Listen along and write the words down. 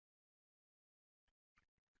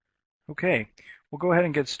Okay, we'll go ahead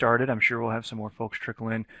and get started. I'm sure we'll have some more folks trickle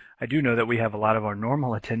in. I do know that we have a lot of our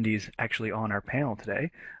normal attendees actually on our panel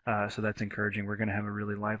today, so that's encouraging. We're going to have a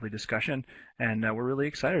really lively discussion, and we're really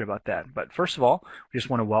excited about that. But first of all, we just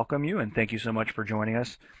want to welcome you and thank you so much for joining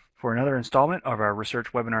us for another installment of our research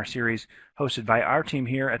webinar series hosted by our team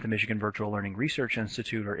here at the Michigan Virtual Learning Research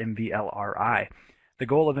Institute, or MVLRI. The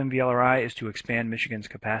goal of MVLRI is to expand Michigan's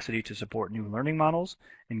capacity to support new learning models,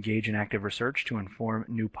 engage in active research to inform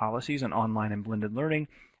new policies on online and blended learning,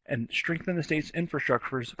 and strengthen the state's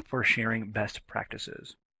infrastructures for sharing best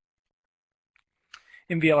practices.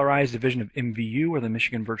 MVLRI is a division of MVU, or the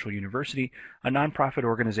Michigan Virtual University, a nonprofit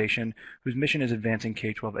organization whose mission is advancing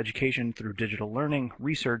K-12 education through digital learning,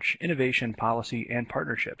 research, innovation, policy, and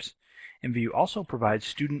partnerships. MVU also provides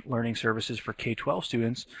student learning services for K-12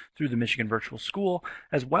 students through the Michigan Virtual School,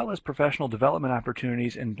 as well as professional development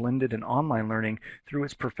opportunities in blended and online learning through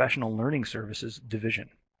its Professional Learning Services division.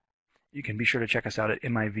 You can be sure to check us out at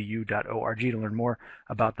mivu.org to learn more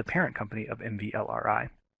about the parent company of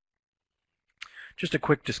MVLRI. Just a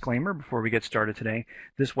quick disclaimer before we get started today.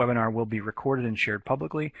 This webinar will be recorded and shared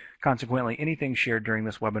publicly. Consequently, anything shared during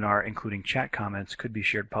this webinar, including chat comments, could be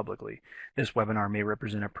shared publicly. This webinar may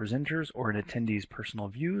represent a presenter's or an attendee's personal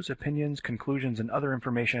views, opinions, conclusions, and other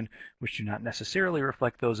information which do not necessarily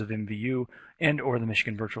reflect those of MVU and or the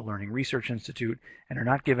Michigan Virtual Learning Research Institute and are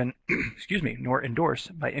not given, nor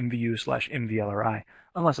endorsed by MVU/MVLRI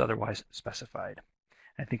unless otherwise specified.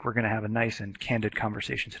 I think we're going to have a nice and candid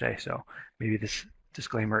conversation today, so maybe this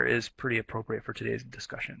disclaimer is pretty appropriate for today's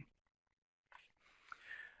discussion.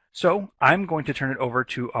 So I'm going to turn it over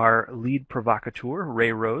to our lead provocateur,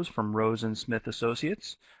 Ray Rose from Rose and Smith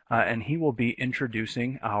Associates, and he will be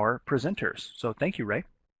introducing our presenters. So thank you, Ray.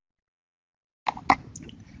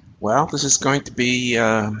 Well, this is going to be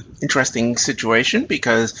an interesting situation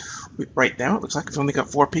because right now it looks like we've only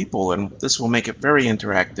got 4 people, and this will make it very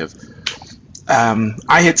interactive.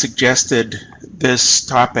 I had suggested this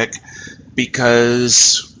topic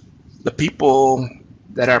because the people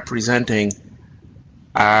that are presenting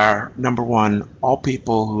are, number one, all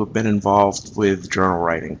people who have been involved with journal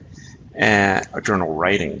writing,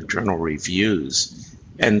 journal reviews.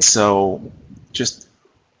 And so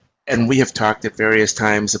and we have talked at various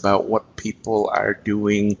times about what people are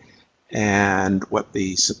doing and what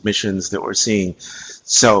the submissions that we're seeing.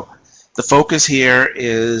 So the focus here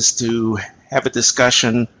is to have a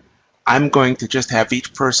discussion. I'm going to just have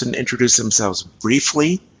each person introduce themselves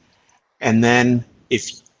briefly, and then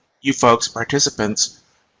if you folks, participants,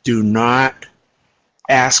 do not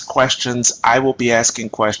ask questions, I will be asking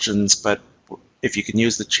questions, but if you can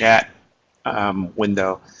use the chat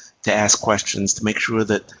window to ask questions to make sure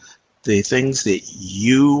that the things that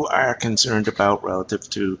you are concerned about relative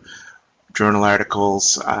to journal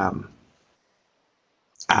articles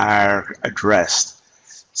are addressed.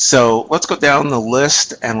 So let's go down the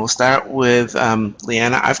list, and we'll start with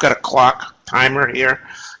Leanna. I've got a clock timer here.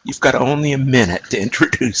 You've got only a minute to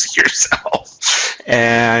introduce yourself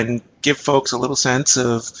and give folks a little sense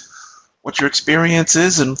of what your experience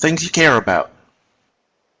is and things you care about.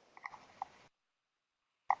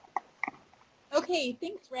 Okay,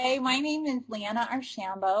 thanks, Ray. My name is Leanna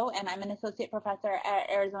Archambault, and I'm an associate professor at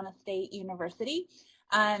Arizona State University.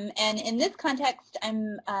 And in this context,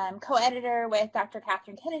 I'm co-editor with Dr.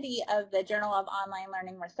 Catherine Kennedy of the Journal of Online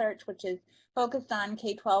Learning Research, which is focused on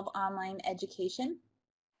K-12 online education.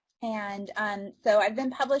 And so I've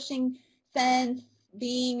been publishing since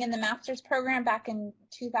being in the master's program back in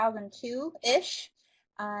 2002-ish.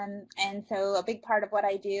 And so a big part of what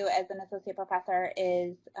I do as an associate professor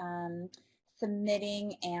is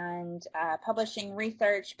submitting and publishing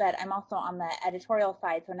research, but I'm also on the editorial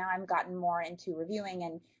side, so now I've gotten more into reviewing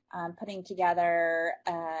and putting together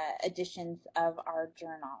editions of our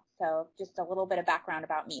journal. So just a little bit of background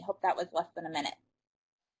about me. Hope that was less than a minute.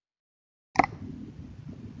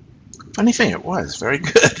 Funny thing, it was very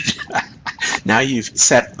good. Now you've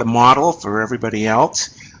set the model for everybody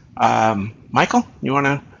else. Michael, you want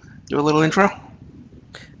to do a little intro?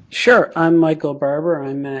 Sure. I'm Michael Barbour.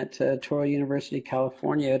 I'm at Touro University,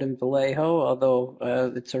 California out in Vallejo, although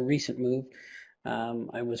it's a recent move.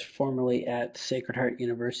 I was formerly at Sacred Heart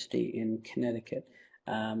University in Connecticut.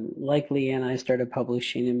 Like Leanne, I started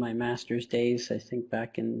publishing in my master's days, I think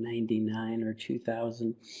back in 99 or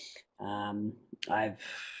 2000. I've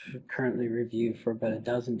currently reviewed for about a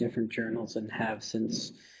dozen different journals and have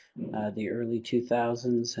since the early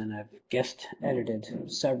 2000s, and I've guest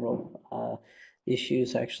edited several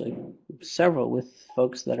issues, actually several with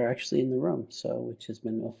folks that are actually in the room, so which has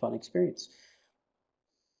been a fun experience.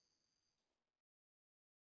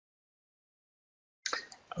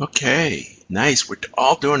 Okay, nice. We're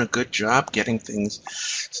all doing a good job getting things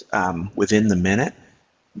within the minute.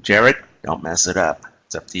 Jared, don't mess it up.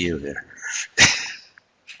 It's up to you here.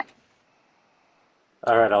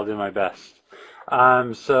 All right, I'll do my best.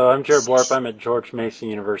 So I'm Jared Borup. I'm at George Mason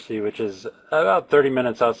University, which is about 30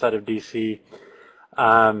 minutes outside of DC,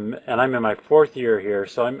 and I'm in my 4th year here.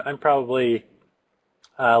 So I'm probably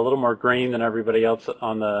a little more green than everybody else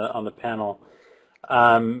on the panel.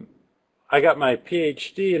 I got my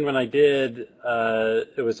PhD, and when I did,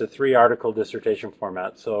 it was a 3-article dissertation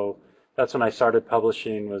format. So that's when I started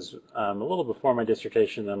publishing. Was a little before my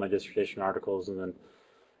dissertation, then my dissertation articles, and then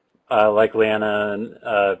like Leanna,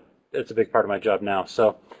 and it's a big part of my job now.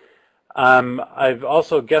 So I've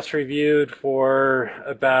also guest reviewed for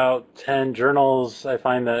about 10 journals. I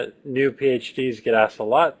find that new PhDs get asked a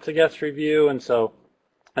lot to guest review, and so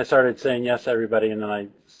I started saying yes to everybody, and then I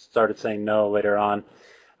started saying no later on.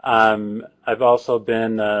 I've also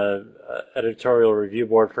been editorial review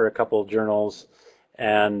board for a couple of journals,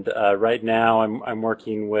 and right now I'm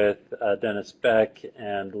working with Dennis Beck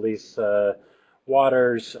and Lisa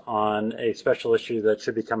Waters on a special issue that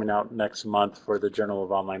should be coming out next month for the Journal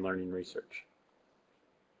of Online Learning Research.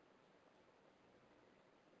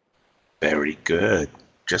 Very good.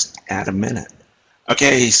 Just add a minute.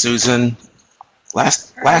 Okay, Susan.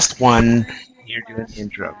 Last one. You're doing the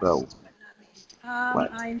intro. Go.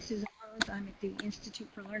 I'm Susan Rose. I'm at the Institute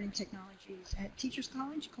for Learning Technologies at Teachers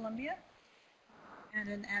College, Columbia, and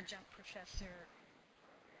an adjunct professor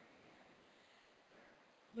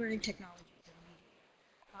learning technologies and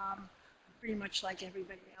media. Pretty much like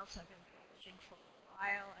everybody else, I've been publishing for a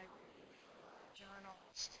while. I read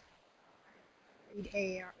journals, I read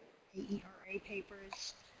AERA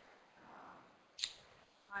papers.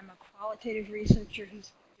 I'm a qualitative researcher who's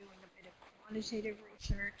been doing a bit of quantitative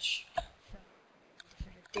research, some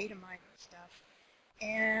sort of data mining stuff.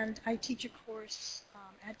 And I teach a course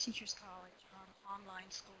at Teachers College on online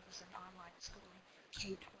schools and online schooling for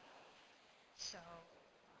K-12. So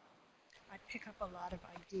I pick up a lot of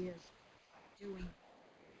ideas doing.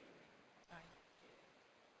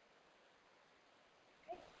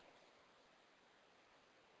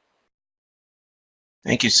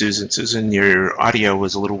 Thank you, Susan. Susan, your audio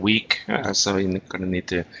was a little weak, so you're going to need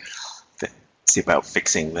to see about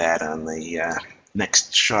fixing that on the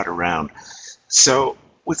next shot around. So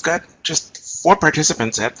we've got just 4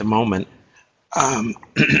 participants at the moment.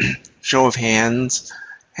 Show of hands.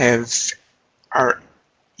 Are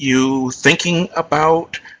you thinking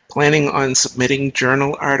about planning on submitting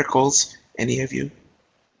journal articles? Any of you?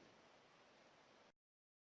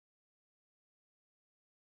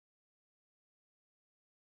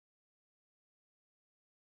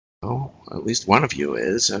 Oh, at least one of you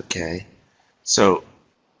is. Okay. So,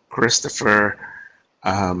 Christopher,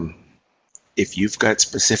 if you've got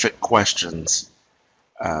specific questions,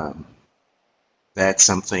 that's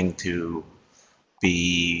something to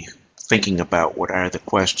be thinking about. What are the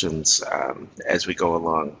questions as we go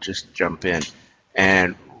along? Just jump in.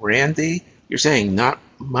 And Randy, you're saying not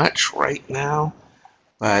much right now,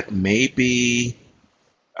 but maybe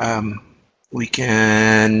we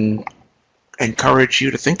can encourage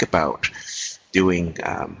you to think about doing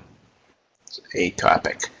a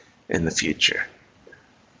topic in the future.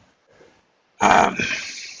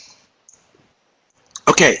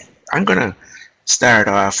 Okay, I'm going to start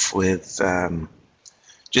off with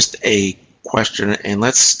just a question, and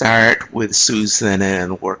let's start with Susan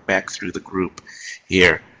and work back through the group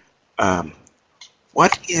here.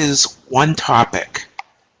 What is one topic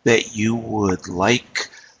that you would like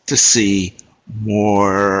to see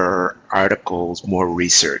more articles, more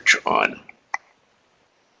research on?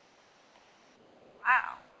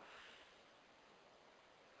 Wow.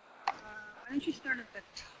 Why don't you start at the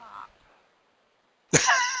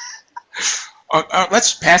top?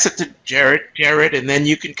 Let's pass it to Jared, and then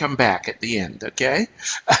you can come back at the end, okay?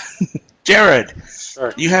 Jared,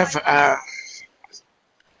 Sure. you have... I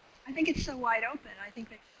think it's so wide open. I think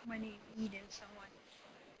there's so many lead in so many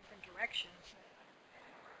different directions.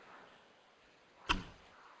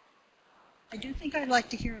 I do think I'd like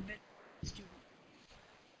to hear a bit from the student.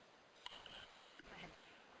 Go ahead.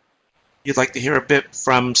 You'd like to hear a bit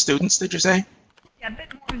from students, did you say? Yeah, a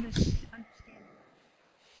bit more of this understanding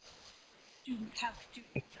how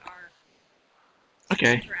students are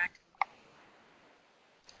interacting.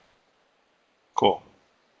 Cool.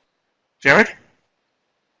 Jared?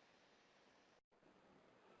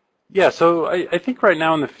 Yeah, so I think right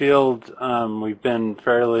now in the field we've been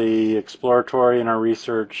fairly exploratory in our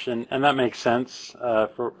research, and that makes sense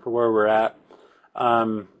for where we're at.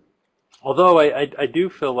 Although I do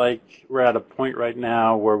feel like we're at a point right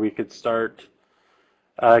now where we could start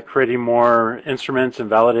creating more instruments and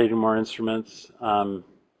validating more instruments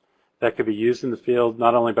that could be used in the field,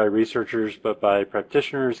 not only by researchers, but by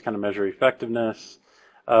practitioners, kind of measure effectiveness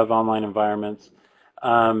of online environments.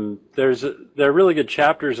 There are really good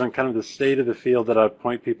chapters on kind of the state of the field that I'd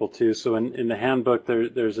point people to. So in the handbook,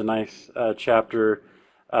 there's a nice chapter.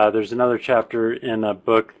 There's another chapter in a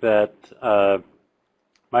book that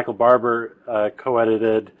Michael Barbour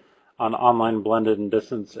co-edited on online blended and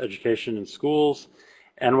distance education in schools.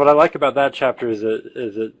 And what I like about that chapter is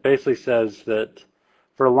it basically says that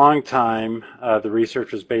for a long time, the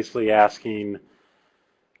research was basically asking,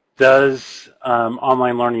 does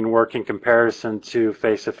online learning work in comparison to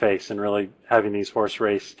face-to-face, and really having these horse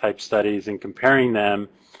race type studies and comparing them.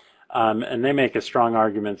 And they make a strong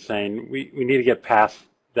argument saying we need to get past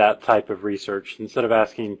that type of research. Instead of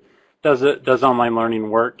asking, does online learning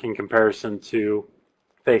work in comparison to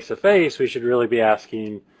face-to-face, we should really be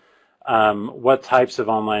asking what types of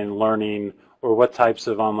online learning or what types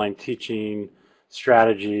of online teaching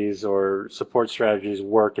strategies or support strategies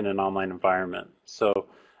work in an online environment. So,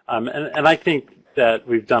 and I think that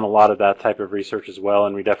we've done a lot of that type of research as well,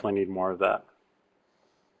 and we definitely need more of that.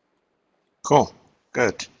 Cool,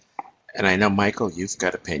 good. And I know, Michael, you've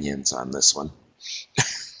got opinions on this one.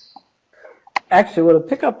 Actually, well, to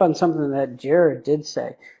pick up on something that Jared did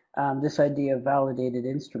say, this idea of validated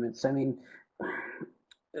instruments. I mean,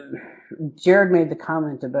 Jared made the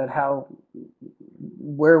comment about how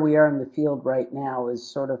where we are in the field right now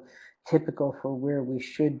is sort of typical for where we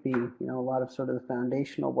should be, you know, a lot of sort of the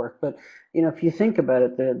foundational work. But, you know, if you think about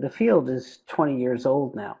it, the field is 20 years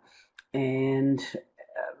old now, and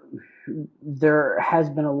there has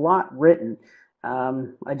been a lot written.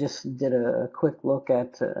 I just did a quick look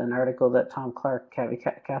at an article that Tom Clark,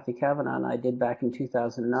 Kathy Kavanagh, and I did back in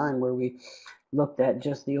 2009, where we looked at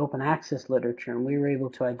just the open access literature, and we were able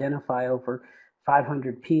to identify over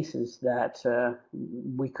 500 pieces that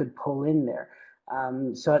we could pull in there.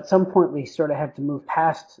 So at some point we sort of have to move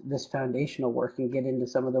past this foundational work and get into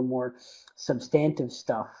some of the more substantive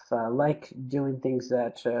stuff, like doing things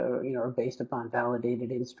that you know, are based upon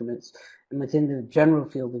validated instruments. And within the general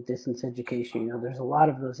field of distance education, you know, there's a lot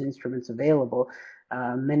of those instruments available.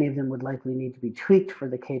 Many of them would likely need to be tweaked for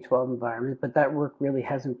the K-12 environment, but that work really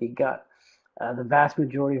hasn't begun. The vast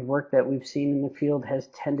majority of work that we've seen in the field has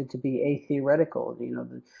tended to be atheoretical. You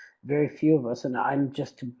know, very few of us, and I'm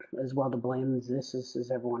just as well to blame as this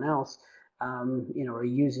as everyone else, you know, are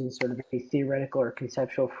using sort of a theoretical or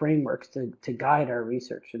conceptual frameworks to guide our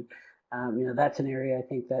research. And, you know, that's an area I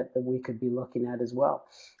think that we could be looking at as well.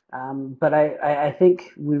 But I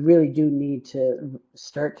think we really do need to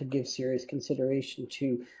start to give serious consideration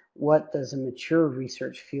to what does a mature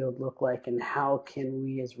research field look like, and how can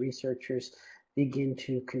we as researchers begin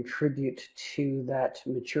to contribute to that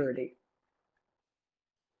maturity.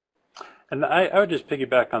 And I would just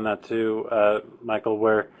piggyback on that too, Michael,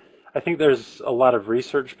 where I think there's a lot of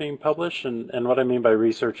research being published, and what I mean by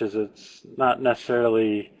research is it's not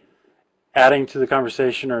necessarily adding to the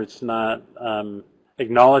conversation, or it's not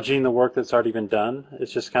acknowledging the work that's already been done.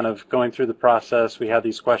 It's just kind of going through the process. We have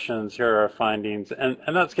these questions, here are our findings, and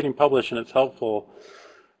that's getting published and it's helpful.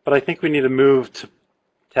 But I think we need to move to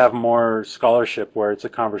have more scholarship where it's a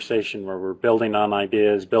conversation, where we're building on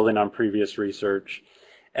ideas, building on previous research.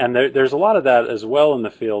 And there's a lot of that as well in the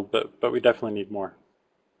field, but we definitely need more.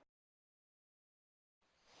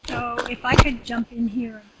 So if I could jump in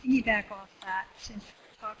here and piggyback off that, since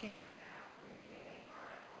we're talking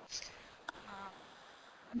about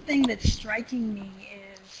one thing that's striking me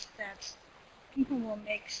is that people will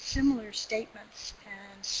make similar statements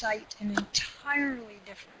and cite an entirely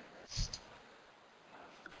different list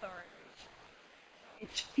of authorities.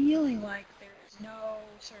 It's feeling like there's no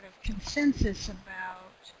sort of consensus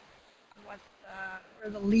about what where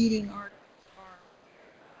the leading articles are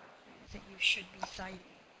that you should be citing.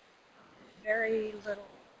 Very little.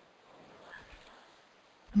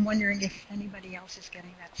 I'm wondering if anybody else is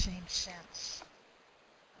getting that same sense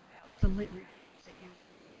about the lit reviews that you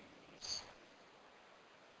use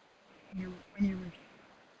when you're reviewing.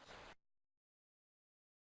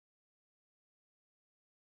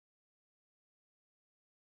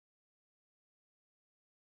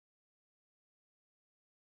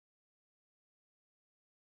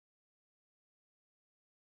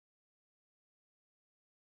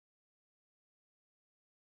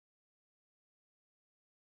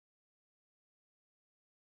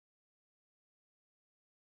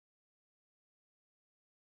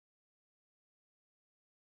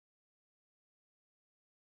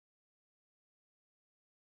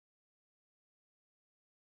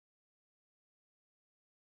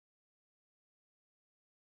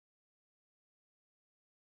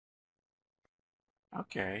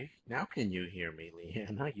 Okay, now can you hear me,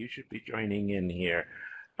 Leanna? You should be joining in here.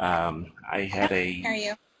 I had a... Hear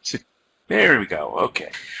you. There we go. Okay.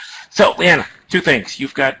 So, Leanna, two things.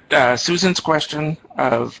 You've got Susan's question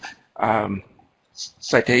of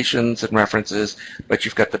citations and references, but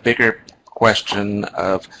you've got the bigger question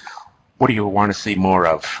of what do you want to see more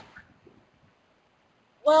of?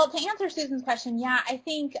 Well, to answer Susan's question, yeah, I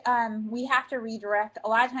think we have to redirect. A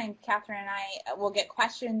lot of times, Catherine and I will get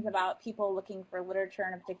questions about people looking for literature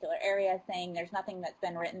in a particular area, saying there's nothing that's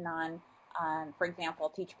been written on, for example,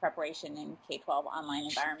 teacher preparation in K-12 online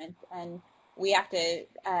environments. And we have to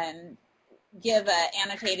give an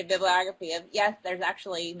annotated bibliography of, yes, there's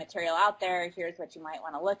actually material out there. Here's what you might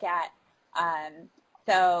want to look at.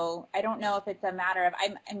 So I don't know if it's a matter of,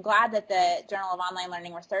 I'm glad that the Journal of Online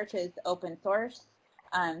Learning Research is open source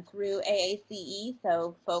through AACE,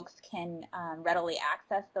 so folks can readily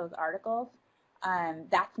access those articles.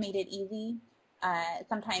 That's made it easy.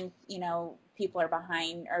 Sometimes, you know, people are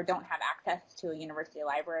behind or don't have access to a university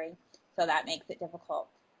library, so that makes it difficult.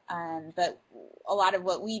 But a lot of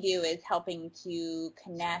what we do is helping to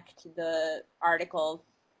connect the articles,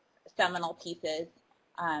 seminal pieces,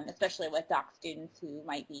 especially with doc students who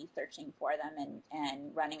might be searching for them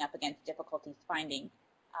and running up against difficulties finding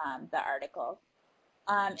the articles.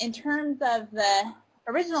 In terms of the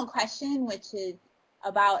original question, which is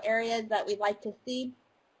about areas that we'd like to see,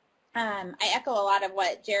 I echo a lot of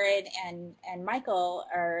what Jared and Michael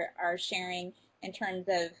are sharing in terms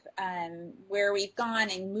of where we've gone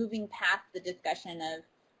and moving past the discussion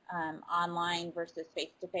of online versus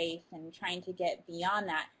face-to-face and trying to get beyond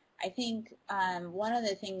that. I think one of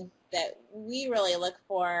the things that we really look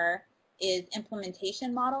for is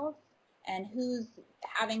implementation models and who's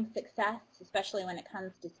having success, especially when it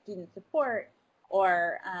comes to student support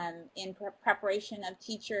or in preparation of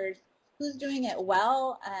teachers, who's doing it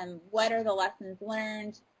well, what are the lessons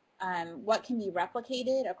learned, what can be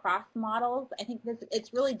replicated across models. I think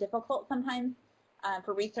it's really difficult sometimes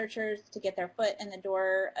for researchers to get their foot in the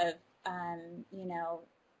door of, you know,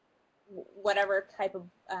 whatever type of,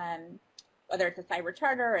 whether it's a cyber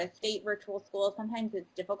charter or a state virtual school. Sometimes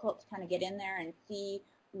it's difficult to kind of get in there and see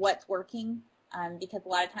what's working because a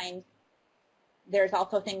lot of times there's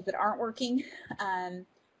also things that aren't working.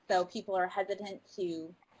 So people are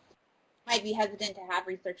might be hesitant to have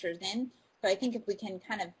researchers in. So I think if we can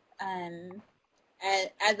kind of,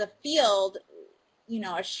 as a field, you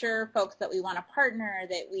know, assure folks that we want to partner,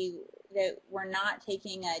 that we're not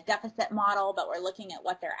taking a deficit model, but we're looking at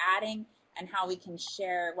what they're adding and how we can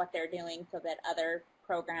share what they're doing so that other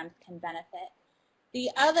programs can benefit. The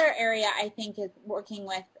other area, I think, is working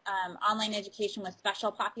with online education with special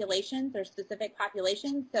populations or specific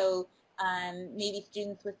populations. So maybe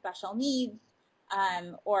students with special needs,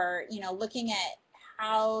 or, you know, looking at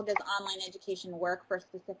how does online education work for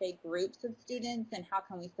specific groups of students and how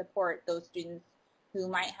can we support those students who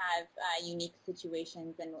might have unique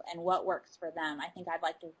situations and what works for them. I think I'd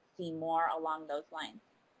like to see more along those lines.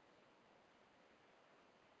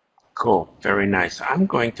 Cool, very nice. I'm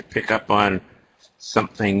going to pick up on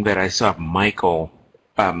something that I saw Michael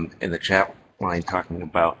in the chat line talking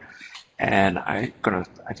about, and I'm going to,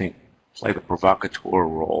 I think, play the provocateur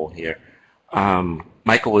role here.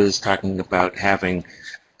 Michael is talking about having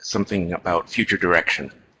something about future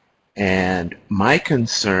direction, and my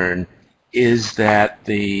concern is that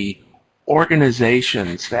the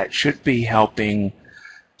organizations that should be helping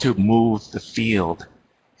to move the field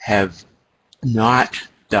have not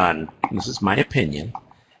done, this is my opinion,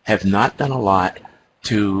 have not done a lot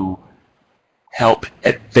to help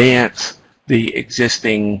advance the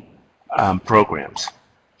existing programs.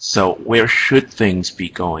 So where should things be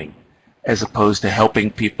going as opposed to helping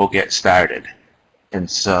people get started? And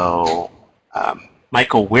so,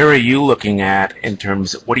 Michael, where are you looking at in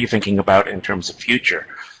terms of, what are you thinking about in terms of future?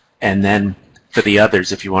 And then for the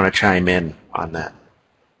others, if you want to chime in on that.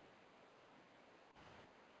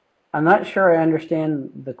 I'm not sure I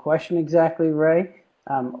understand the question exactly, Ray,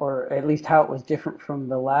 or at least how it was different from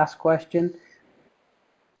the last question.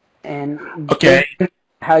 And okay,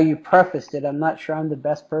 how you prefaced it, I'm not sure I'm the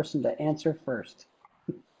best person to answer first.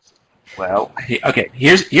 Well, okay,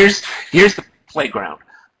 here's the playground,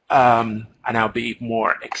 and I'll be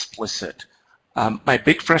more explicit. My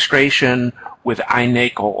big frustration with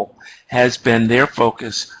iNACOL has been their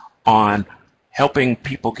focus on helping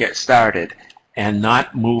people get started and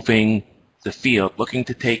not moving the field, looking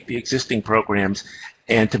to take the existing programs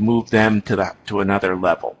and to move them to another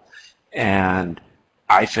level. And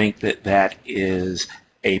I think that that is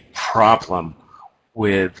a problem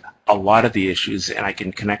with a lot of the issues, and I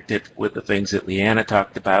can connect it with the things that Leanna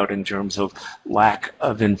talked about in terms of lack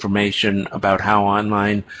of information about how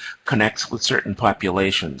online connects with certain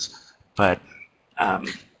populations. But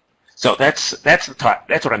so that's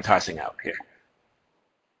what I'm tossing out here.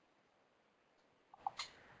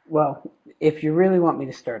 Well, if you really want me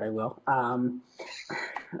to start, I will.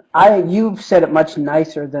 You've said it much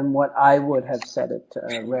nicer than what I would have said it,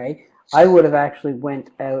 Ray. I would have actually went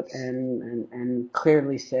out and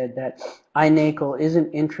clearly said that INACOL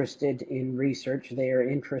isn't interested in research. They are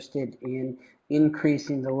interested in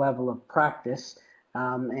increasing the level of practice.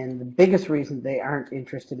 And the biggest reason they aren't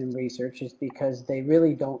interested in research is because they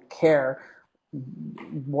really don't care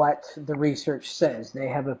what the research says. They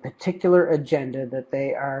have a particular agenda that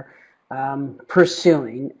they are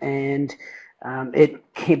pursuing, and it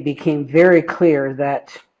became very clear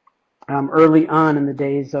that early on in the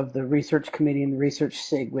days of the research committee and the research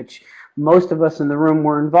SIG, which most of us in the room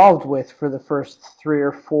were involved with for the first 3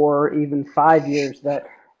 or 4, even 5 years that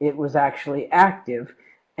it was actually active.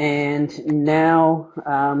 And now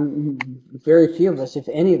very few of us, if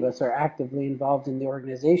any of us, are actively involved in the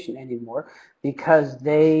organization anymore because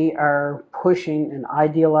they are pushing an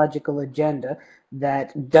ideological agenda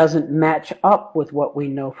that doesn't match up with what we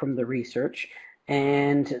know from the research.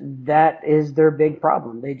 And that is their big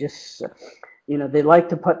problem. They just, they like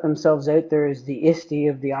to put themselves out there as the ISTE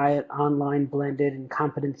of the online blended and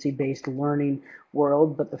competency-based learning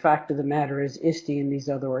world, but the fact of the matter is ISTE and these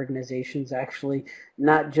other organizations actually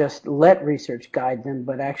not just let research guide them,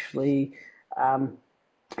 but actually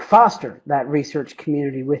foster that research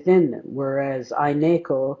community within them, whereas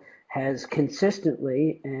INACOL has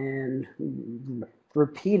consistently and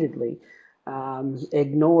repeatedly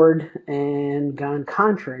ignored and gone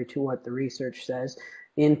contrary to what the research says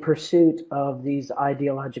in pursuit of these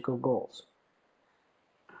ideological goals.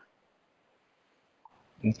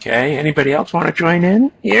 Okay, anybody else want to join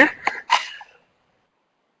in here?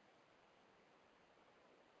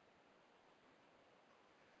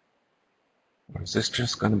 Or is this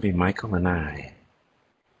just going to be Michael and I?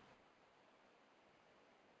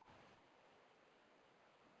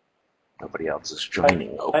 Nobody else is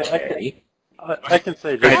joining. Okay. I can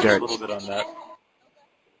say just a little bit on that.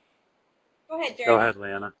 Go ahead, Jared. Go ahead,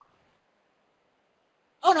 Leanna.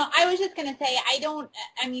 Oh, no, I was just going to say,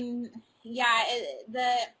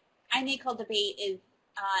 the INACOL debate is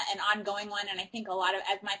an ongoing one, and I think a lot of,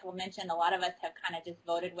 as Michael mentioned, a lot of us have kind of just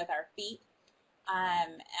voted with our feet. I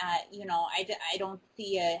don't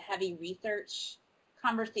see a heavy research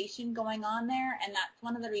conversation going on there, and that's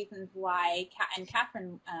one of the reasons why, and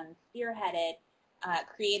Catherine spearheaded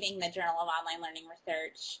creating the Journal of Online Learning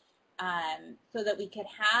Research so that we could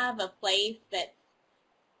have a place that's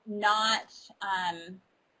not, I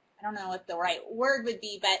don't know what the right word would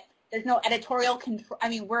be, but there's no editorial control. I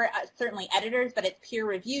mean, we're certainly editors, but it's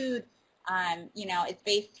peer-reviewed. It's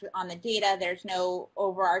based on the data. There's no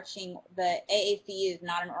overarching. The AAC is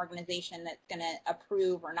not an organization that's going to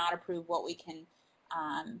approve or not approve what we can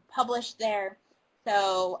publish there.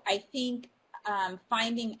 So I think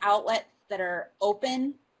finding outlets that are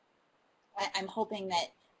open, I'm hoping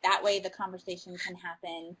that way the conversation can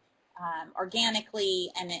happen organically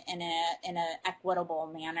and in an equitable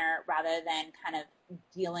manner rather than kind of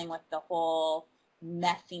dealing with the whole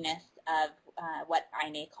messiness of what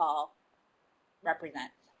INACOL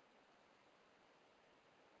represents.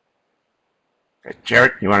 Okay.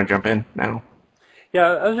 Jared, you want to jump in now?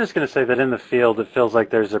 Yeah, I was just going to say that in the field, it feels like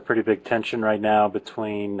there's a pretty big tension right now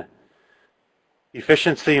between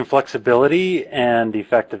efficiency and flexibility and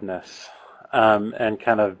effectiveness, and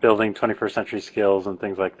kind of building 21st century skills and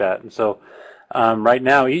things like that. And so right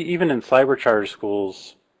now, even in cyber charter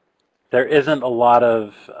schools, there isn't a lot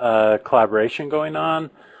of collaboration going on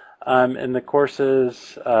in the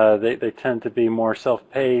courses. They tend to be more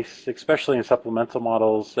self-paced, especially in supplemental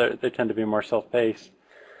models. They tend to be more self-paced,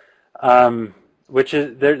 which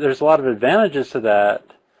is there's a lot of advantages to that.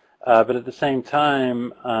 But at the same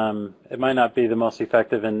time, it might not be the most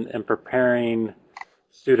effective in preparing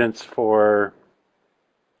students for,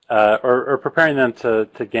 or preparing them to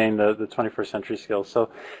gain the 21st century skills. So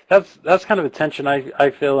that's kind of a tension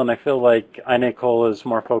I feel, and I feel like INACOL is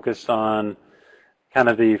more focused on kind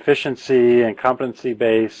of the efficiency and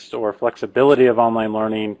competency-based or flexibility of online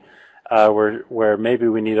learning, where maybe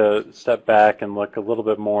we need to step back and look a little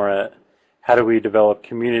bit more at how do we develop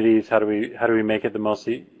communities, how do we make it the most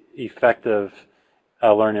effective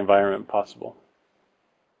learning environment possible.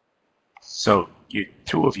 So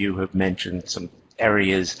two of you have mentioned some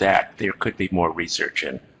areas that there could be more research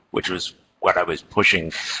in, which was what I was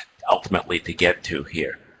pushing ultimately to get to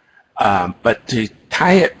here. But to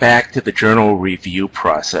tie it back to the journal review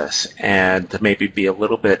process and to maybe be a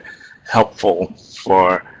little bit helpful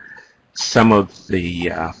for some of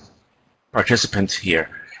the participants here.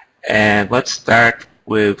 And let's start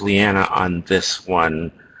with Leanna on this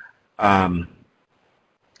one.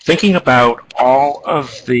 Thinking about all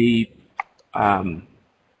of the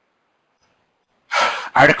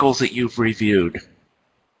articles that you've reviewed,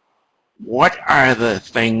 what are the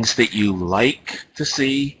things that you like to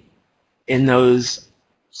see in those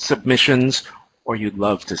submissions or you'd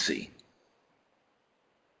love to see?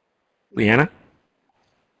 Leanna?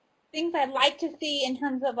 Things I'd like to see in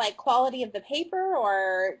terms of like quality of the paper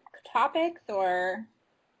or topics or?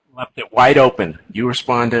 Left it wide open. You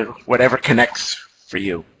respond to whatever connects for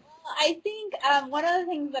you. Well, I think one of the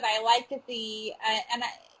things that I like to see,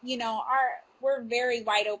 we're very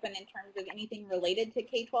wide open in terms of anything related to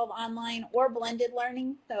K-12 online or blended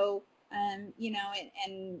learning. So,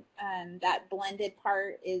 that blended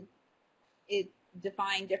part is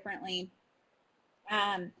defined differently.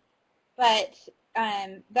 But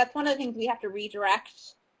that's one of the things we have to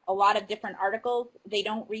redirect a lot of different articles. They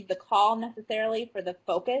don't read the call necessarily for the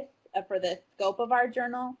focus, for the scope of our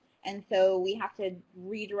journal. And so we have to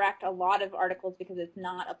redirect a lot of articles because it's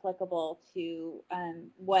not applicable to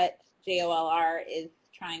what JOLR is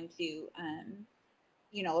trying to,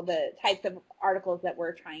 the types of articles that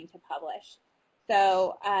we're trying to publish.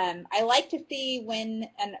 So I like to see when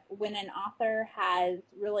an author has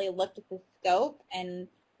really looked at the scope and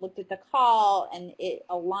looked at the call and it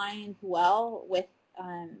aligns well with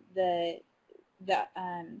the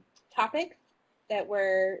topics that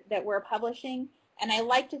we're publishing. And I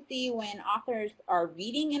like to see when authors are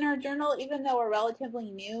reading in our journal, even though we're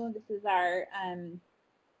relatively new. This is our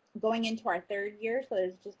going into our third year,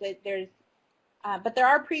 so but there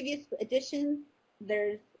are previous editions.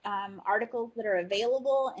 There's articles that are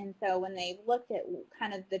available, and so when they've looked at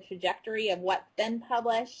kind of the trajectory of what's been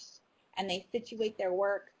published and they situate their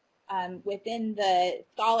work within the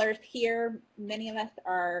scholars here, many of us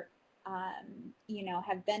are,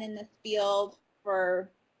 have been in this field for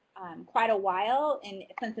quite a while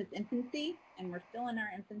since its infancy, and we're still in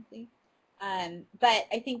our infancy. But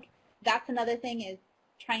I think that's another thing is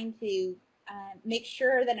trying to make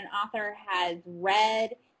sure that an author has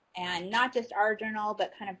read and not just our journal,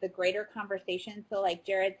 but kind of the greater conversation. So like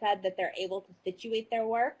Jared said, that they're able to situate their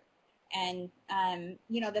work and,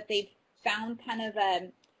 that they've found kind of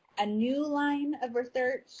a new line of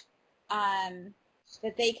research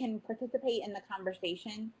that they can participate in the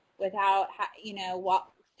conversation without,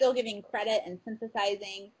 still giving credit and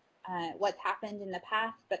synthesizing what's happened in the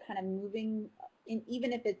past, but kind of moving,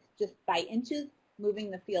 even if it's just by inches,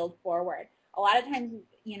 moving the field forward. A lot of times,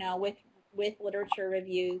 with literature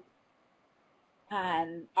reviews,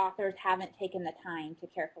 authors haven't taken the time to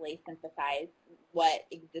carefully synthesize what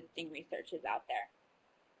existing research is out there.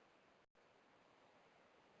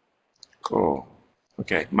 Cool.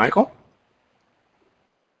 Okay, Michael?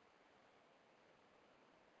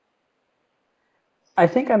 I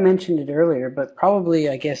think I mentioned it earlier, but probably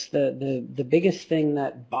I guess the biggest thing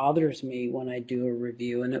that bothers me when I do a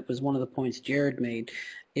review, and it was one of the points Jared made,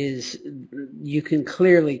 is you can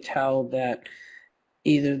clearly tell that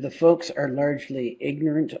either the folks are largely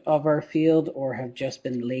ignorant of our field or have just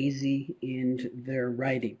been lazy in their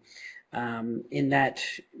writing, in that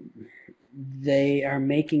they are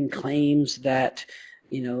making claims that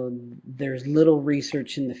there's little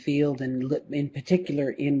research in the field, and in particular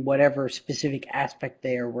in whatever specific aspect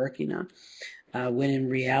they are working on, when in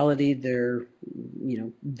reality there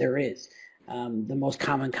is. The most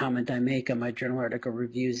common comment I make on my journal article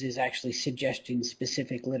reviews is actually suggesting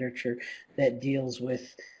specific literature that deals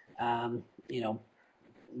with, I'll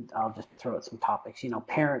just throw out some topics,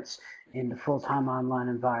 parents in the full-time online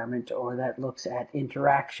environment, or that looks at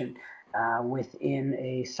interaction within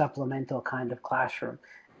a supplemental kind of classroom.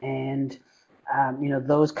 And,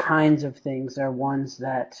 those kinds of things are ones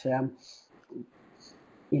that, I'm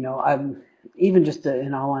even just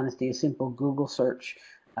in all honesty, a simple Google search,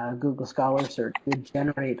 Google Scholar search would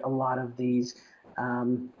generate a lot of these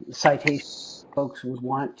citations folks would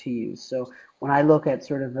want to use. So when I look at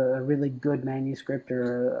sort of a really good manuscript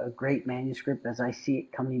or a great manuscript as I see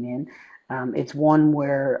it coming in, it's one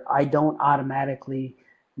where I don't automatically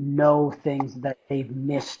know things that they've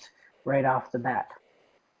missed right off the bat.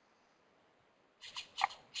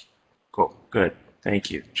 Cool. Good. Thank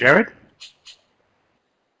you. Jared?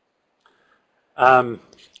 Have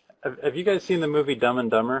you guys seen the movie Dumb and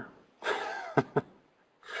Dumber?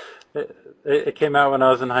 It came out when I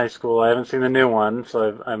was in high school. I haven't seen the new one,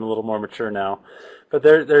 so I'm a little more mature now. But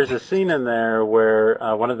there's a scene in there where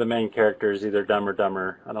one of the main characters, either Dumb or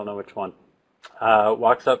Dumber, I don't know which one,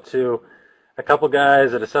 walks up to a couple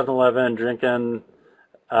guys at a 7-Eleven drinking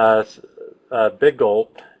Big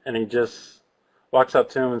Gulp, and he just walks up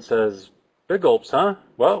to him and says, "Big Gulps, huh?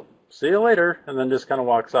 Well, see you later," and then just kind of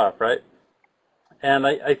walks off, right? And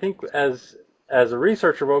I think as a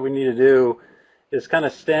researcher, what we need to do is kind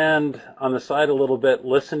of stand on the side a little bit,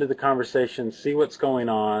 listen to the conversation, see what's going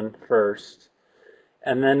on first,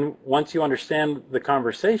 and then once you understand the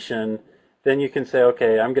conversation, then you can say,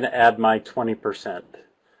 okay, I'm going to add my 20%,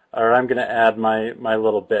 or I'm going to add my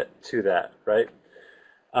little bit to that, right?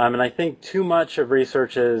 And I think too much of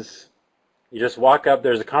research is you just walk up,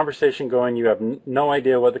 there's a conversation going, you have no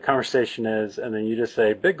idea what the conversation is, and then you just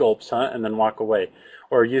say, "Big Gulps, huh?" and then walk away.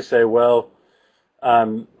 Or you say, well,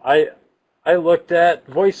 I looked at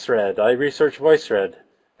VoiceThread, I researched VoiceThread,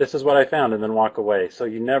 this is what I found, and then walk away. So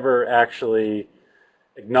you never actually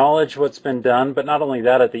acknowledge what's been done, but not only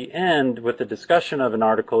that, at the end, with the discussion of an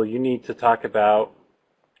article, you need to talk about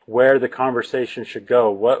where the conversation should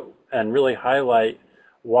go, and really highlight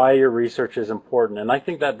why your research is important. And I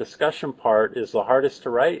think that discussion part is the hardest to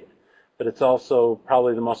write, but it's also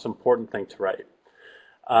probably the most important thing to write.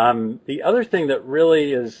 The other thing that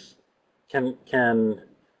really can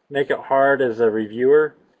make it hard as a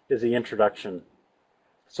reviewer is the introduction.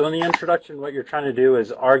 So in the introduction, what you're trying to do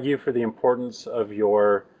is argue for the importance of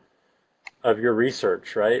your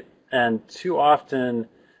research, right? And too often,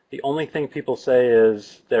 the only thing people say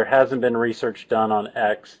is, there hasn't been research done on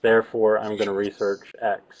X, therefore I'm going to research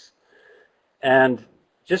X. And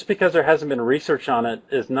just because there hasn't been research on it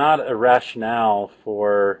is not a rationale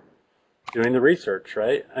for doing the research,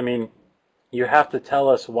 right? I mean, you have to tell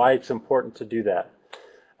us why it's important to do that.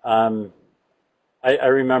 I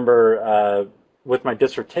remember with my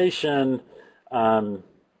dissertation,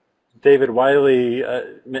 David Wiley,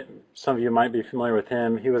 some of you might be familiar with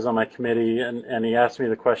him, he was on my committee, and he asked me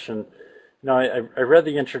the question, you know, I read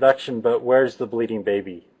the introduction, but where's the bleeding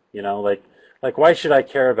baby? You know, like why should I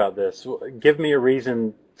care about this? Give me a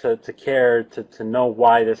reason to care, to know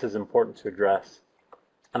why this is important to address.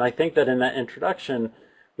 And I think that in that introduction,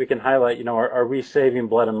 we can highlight, you know, are we saving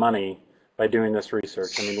blood and money by doing this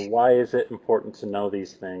research? I mean, why is it important to know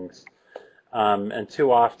these things? And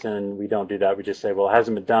too often we don't do that. We just say, well, it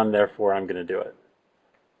hasn't been done, therefore I'm going to do it.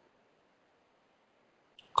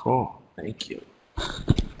 Cool, thank you.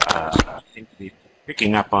 I think we're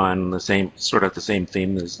picking up on the same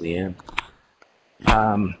theme as Leanne.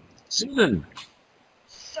 Susan.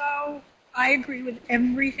 So I agree with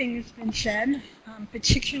everything that's been said,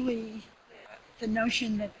 particularly the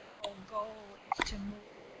notion that the whole goal is to move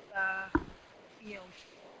the field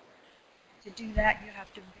forward. To do that, you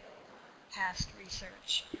have to build past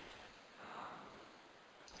research.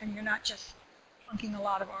 And you're not just plunking a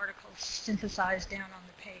lot of articles synthesized down on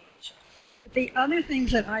the page. But the other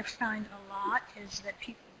things that I find a lot is that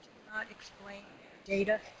people do not explain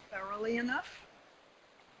data thoroughly enough,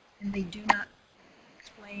 and they do not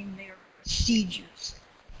explain their procedures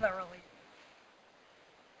thoroughly.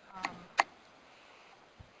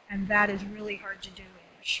 And that is really hard to do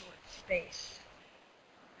in a short space.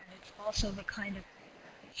 And it's also the kind of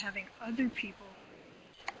having other people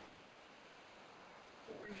read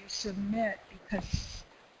or you submit, because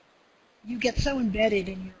you get so embedded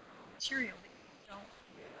in your material that you don't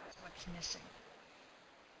realize what's missing.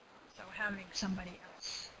 So having somebody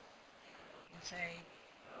else can say,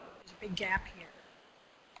 there's a big gap here,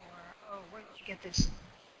 or, oh, where did you get this,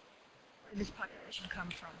 where did this population come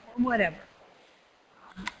from, or whatever.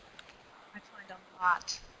 I find a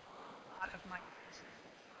lot of my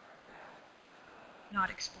not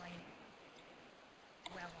explaining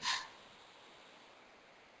well enough.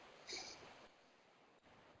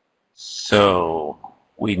 So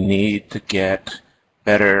we need to get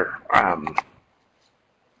better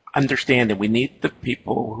understanding. We need the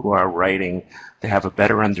people who are writing to have a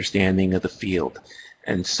better understanding of the field.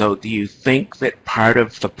 And so do you think that part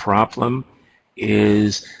of the problem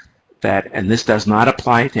is that, and this does not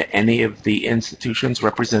apply to any of the institutions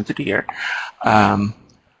represented here,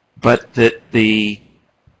 but that the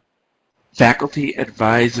faculty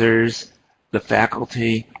advisors, the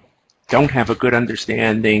faculty, don't have a good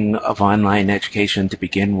understanding of online education to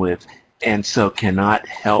begin with, and so cannot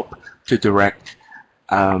help to direct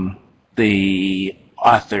the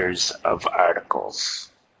authors of articles?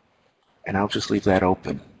 And I'll just leave that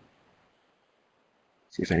open.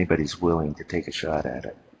 See if anybody's willing to take a shot at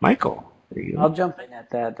it. Michael, are you? I'll jump in at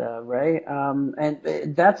that, Ray.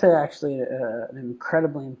 And that's actually an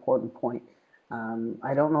incredibly important point.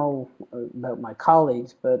 I don't know about my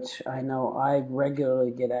colleagues, but I know I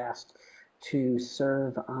regularly get asked to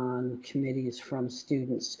serve on committees from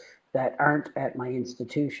students that aren't at my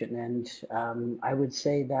institution. And I would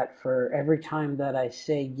say that for every time that I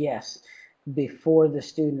say yes, before the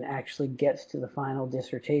student actually gets to the final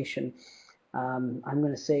dissertation, I'm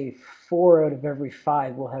going to say 4 out of every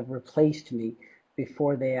 5 will have replaced me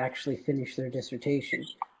before they actually finish their dissertation.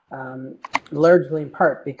 Largely in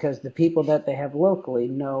part because the people that they have locally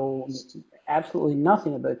know absolutely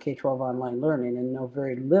nothing about K-12 online learning and know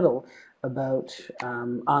very little about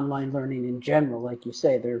online learning in general. Like you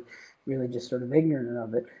say, they're really just sort of ignorant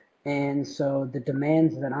of it. And so the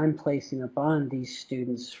demands that I'm placing upon these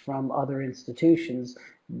students from other institutions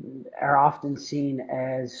are often seen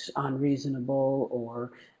as unreasonable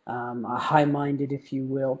or high-minded, if you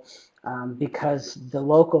will, because the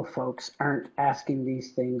local folks aren't asking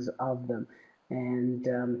these things of them. And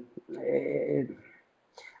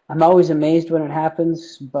I'm always amazed when it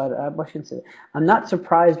happens, but I shouldn't say that. I'm not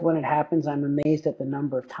surprised when it happens. I'm amazed at the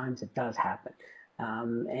number of times it does happen.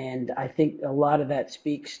 And I think a lot of that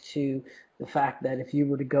speaks to the fact that if you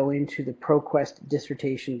were to go into the ProQuest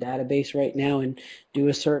dissertation database right now and do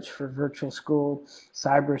a search for virtual school,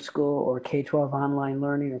 cyber school, or K-12 online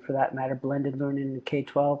learning, or for that matter, blended learning in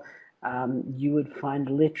K-12, you would find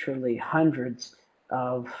literally hundreds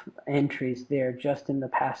of entries there just in the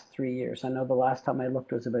past 3 years. I know the last time I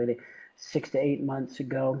looked was about 6 to 8 months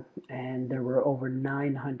ago, and there were over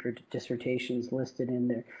 900 dissertations listed in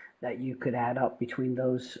there that you could add up between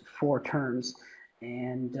those 4 terms.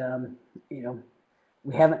 And, you know,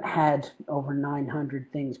 we haven't had over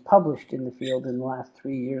 900 things published in the field in the last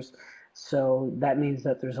 3 years. So that means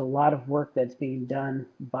that there's a lot of work that's being done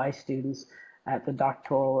by students at the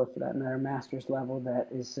doctoral or for that matter master's level that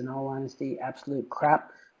is, in all honesty, absolute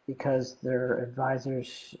crap because their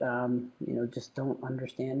advisors, you know, just don't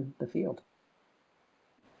understand the field.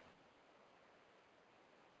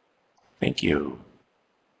 Thank you.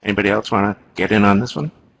 Anybody else want to get in on this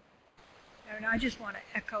one? No, I just want to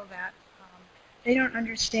echo that. They don't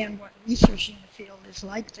understand what researching the field is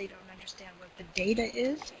like. They don't understand what the data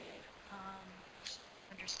is,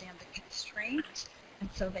 understand the constraints, and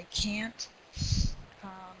so they can't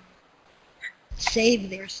save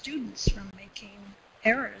their students from making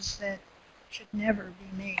errors that should never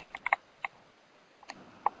be made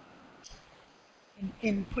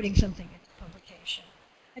in putting something into publication.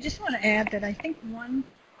 I just want to add that I think one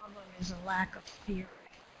problem is a lack of theory.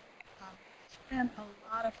 I spent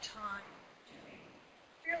a lot of time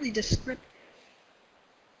fairly descriptive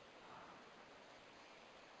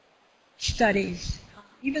studies,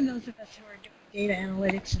 even those of us who are doing data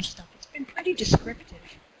analytics and stuff, it's been pretty descriptive.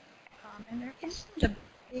 And there isn't a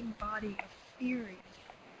big body of theory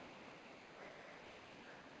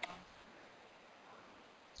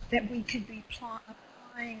that we could be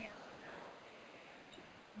applying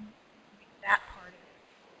that part of it.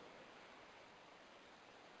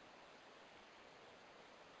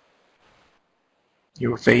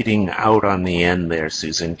 You were fading out on the end there,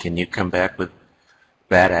 Susan. Can you come back with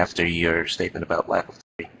that after your statement about lack of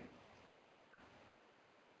theory?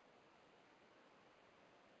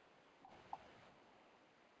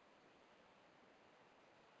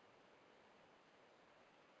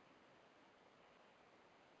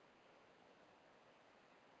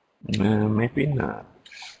 Maybe not.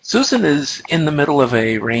 Susan is in the middle of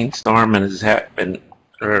a rainstorm and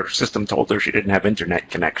her system told her she didn't have internet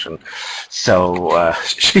connection. So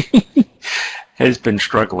she has been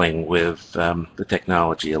struggling with the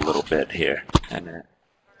technology a little bit here. And,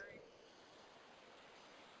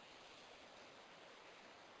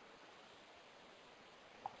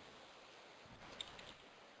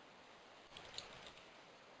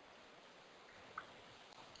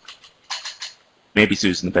 maybe,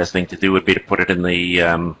 Susan, the best thing to do would be to put it in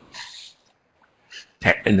the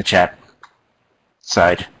chat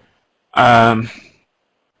side. Leanne,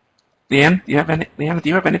 do you have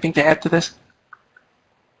anything to add to this?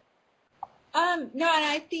 No, and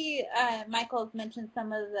I see Michael's mentioned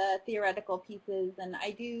some of the theoretical pieces, and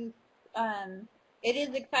I do. It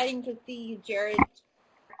is exciting to see Jared's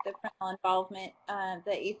the parental involvement,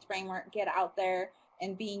 the ACE framework get out there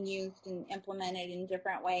and being used and implemented in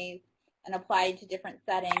different ways and applied to different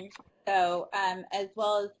settings. So as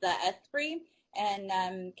well as the ESFRI,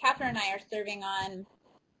 and Catherine and I are serving on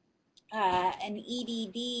an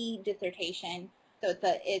EDD dissertation. So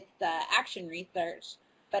it's action research,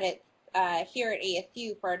 but it's here at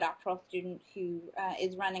ASU for a doctoral student who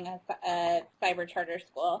is running a cyber charter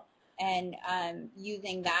school and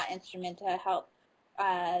using that instrument to help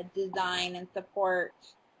design and support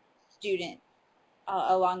students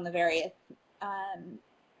along the various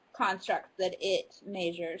constructs that it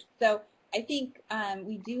measures. So I think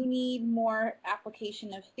we do need more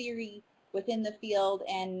application of theory within the field,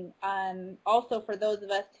 and also for those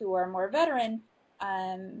of us who are more veteran,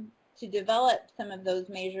 to develop some of those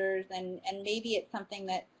measures, and maybe it's something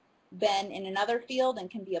that's been in another field and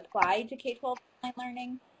can be applied to K-12 online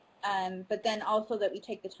learning, but then also that we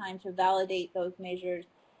take the time to validate those measures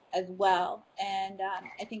as well. And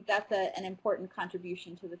I think that's an important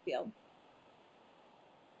contribution to the field.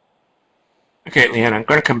 Okay, Leanne, I'm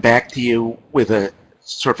going to come back to you with a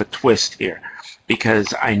sort of a twist here,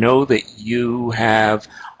 because I know that you have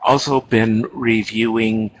also been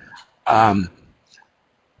reviewing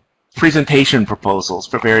presentation proposals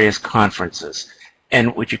for various conferences.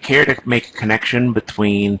 And would you care to make a connection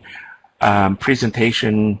between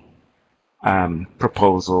presentation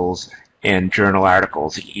proposals and journal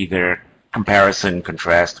articles, either comparison,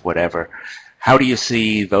 contrast, whatever? How do you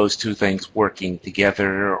see those two things working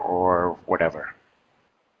together or whatever?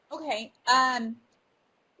 Okay.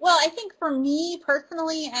 Well, I think for me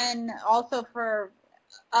personally, and also for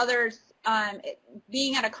others,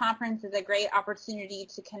 being at a conference is a great opportunity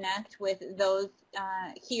to connect with those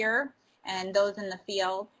here and those in the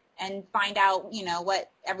field and find out, you know,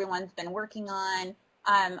 what everyone's been working on.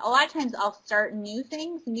 A lot of times I'll start new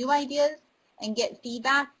things, new ideas, and get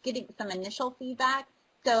feedback, getting some initial feedback.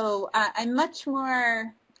 So I'm much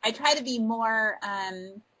more, I try to be more,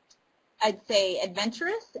 I'd say,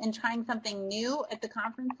 adventurous in trying something new at the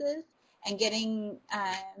conferences and getting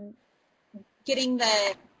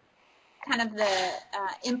the kind of the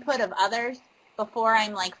input of others before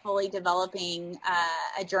I'm like fully developing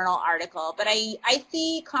a journal article. But I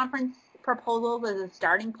see conference proposals as a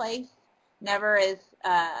starting place, never as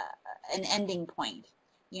an ending point.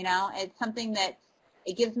 You know, it's something that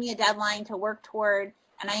it gives me a deadline to work toward,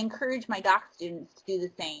 and I encourage my doc students to do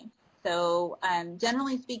the same. So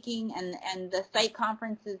generally speaking, and the site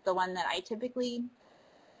conference is the one that I typically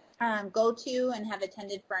go to and have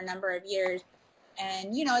attended for a number of years.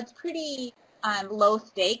 And, you know, it's pretty low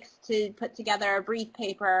stakes to put together a brief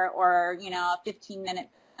paper or, you know, a 15-minute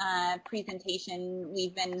presentation.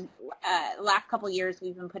 We've been, last couple years,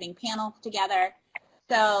 we've been putting panels together.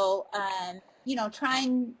 So, you know,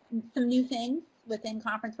 trying some new things within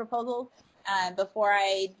conference proposals before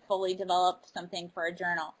I fully develop something for a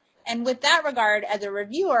journal. And with that regard, as a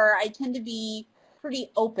reviewer, I tend to be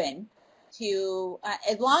pretty open to,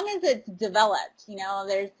 as long as it's developed, you know,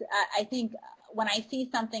 there's, I think when I see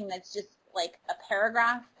something that's just like a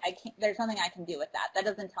paragraph, there's something I can do with that. That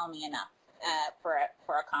doesn't tell me enough for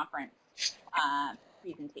a conference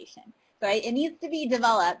presentation. So it needs to be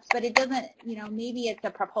developed, but it doesn't, you know, maybe it's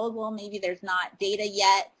a proposal, maybe there's not data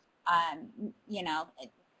yet, you know,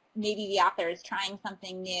 maybe the author is trying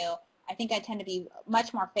something new. I think I tend to be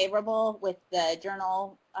much more favorable with the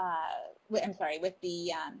journal, with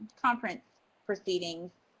the conference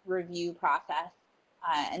proceedings review process,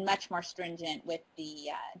 and much more stringent with the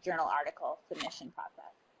journal article submission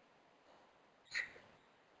process.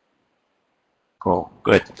 Cool.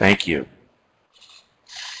 Good. Thank you.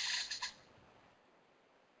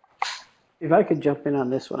 If I could jump in on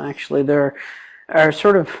this one, actually, there are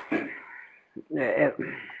sort of,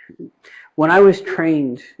 when I was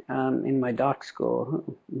trained in my doc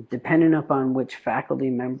school, depending upon which faculty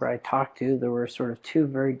member I talked to, there were sort of two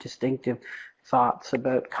very distinctive thoughts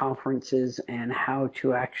about conferences and how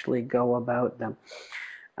to actually go about them.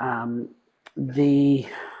 The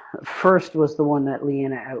first was the one that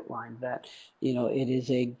Leanna outlined, that, you know, it is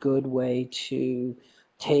a good way to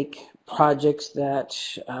take projects that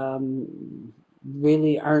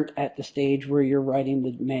really aren't at the stage where you're writing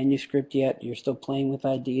the manuscript yet. You're still playing with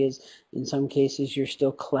ideas. In some cases, you're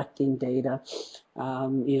still collecting data.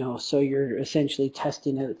 You know, so you're essentially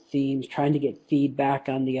testing out themes, trying to get feedback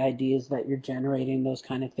on the ideas that you're generating, those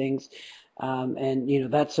kind of things. And, you know,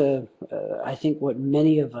 that's I think what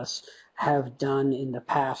many of us have done in the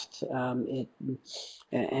past.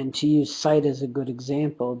 And to use CITE as a good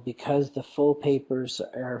example, because the full papers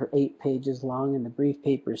are 8 pages long and the brief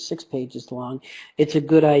paper is 6 pages long, it's a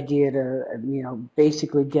good idea to, you know,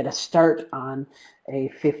 basically get a start on a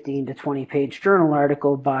 15 to 20 page journal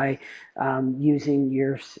article by using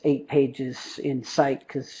your 8 pages in CITE,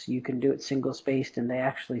 because you can do it single spaced, and they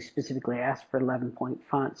actually specifically ask for 11-point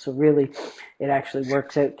font. So really, it actually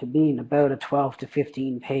works out to being about a 12 to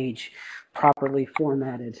 15 page properly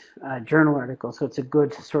formatted journal article. So it's a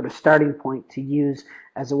good sort of starting point to use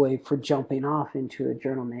as a way for jumping off into a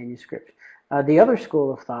journal manuscript. The other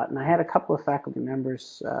school of thought, and I had a couple of faculty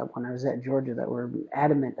members when I was at Georgia that were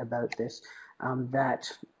adamant about this, that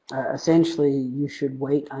essentially you should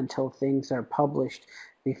wait until things are published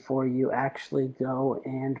before you actually go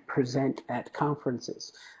and present at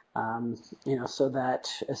conferences. So that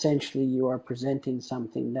essentially you are presenting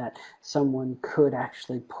something that someone could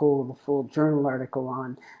actually pull the full journal article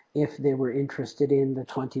on if they were interested in the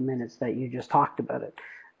 20 minutes that you just talked about it.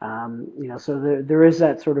 So there is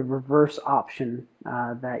that sort of reverse option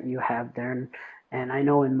that you have there. And I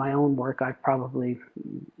know in my own work, I've probably,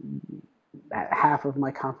 half of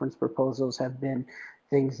my conference proposals have been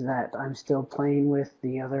things that I'm still playing with.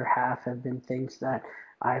 The other half have been things that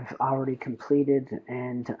I've already completed,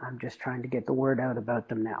 and I'm just trying to get the word out about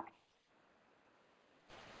them now.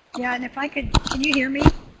 Yeah, and if I could, can you hear me?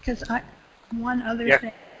 Because one other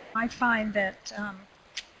thing, I find that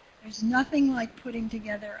there's nothing like putting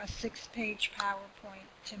together a 6-page PowerPoint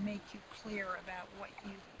to make you clear about what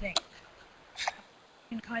you think.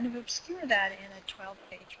 You can kind of obscure that in a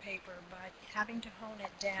 12-page paper, but having to hone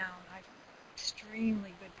it down, I find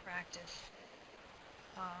extremely good practice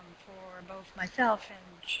for both myself and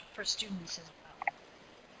for students as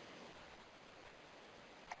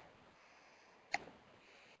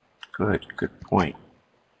well. Good point.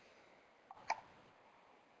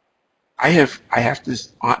 I have to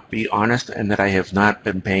be honest in that I have not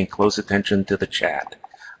been paying close attention to the chat.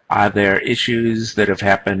 Are there issues that have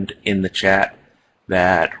happened in the chat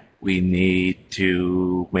that we need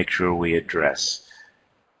to make sure we address?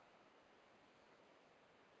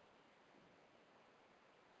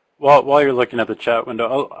 While you're looking at the chat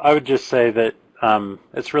window, I would just say that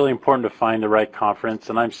it's really important to find the right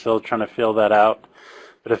conference, and I'm still trying to feel that out.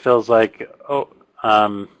 But it feels like,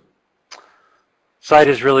 CITE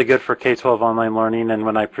is really good for K-12 online learning, and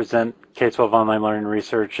when I present K-12 online learning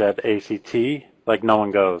research at ACT, like no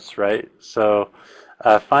one goes, right? So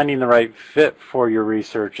finding the right fit for your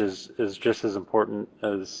research is just as important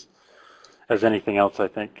as anything else, I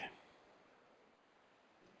think.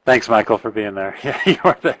 Thanks, Michael, for being there. Yeah, you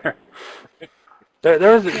were there.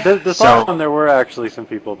 There were actually some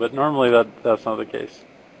people, but normally that's not the case.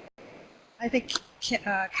 I think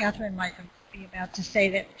Catherine might be about to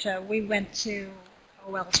say that we went to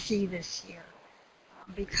OLC this year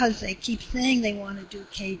because they keep saying they want to do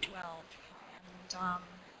K-12, and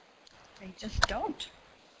they just don't.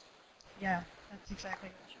 Yeah, that's exactly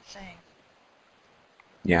what you're saying.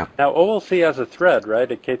 Yeah. Now, OLC has a thread,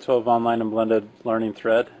 right? A K-12 online and blended learning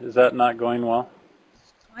thread. Is that not going well?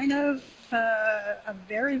 Kind of a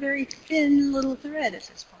very, very thin little thread at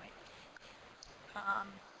this point.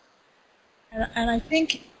 And I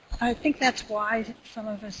think that's why some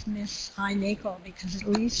of us miss iNACOL, because at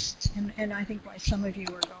least, and I think why some of you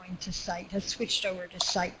are going to CITE, has switched over to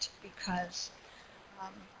CITE, because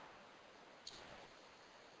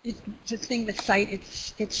the thing with CITE,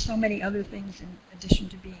 it's so many other things in addition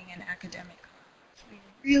to being an academic. We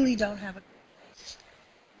really don't have a place.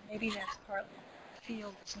 Maybe that's partly the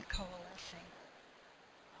field isn't coalescing.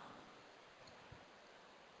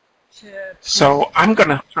 So I'm going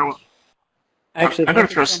to throw. Actually, I'm going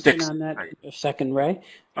to throw sticks on that a second, Ray.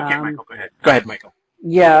 Okay, Michael, go ahead. Go ahead, Michael.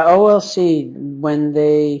 Yeah, OLC, when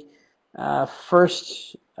they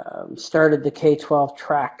first started the K-12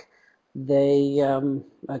 track, they,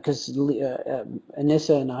 because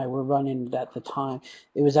Anissa and I were running it at the time,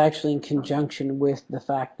 it was actually in conjunction with the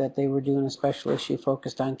fact that they were doing a special issue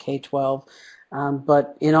focused on K-12.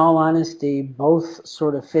 But in all honesty, both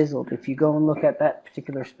sort of fizzled. If you go and look at that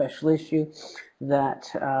particular special issue that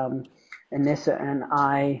Anissa and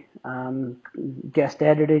I guest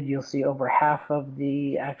edited, you'll see over half of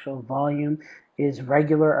the actual volume is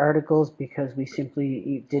regular articles, because we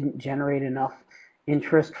simply didn't generate enough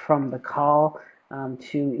interest from the call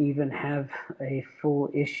to even have a full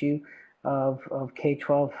issue of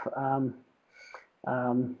K-12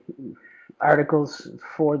 articles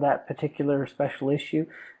for that particular special issue.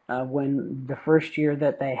 When the first year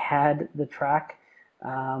that they had the track,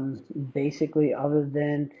 basically other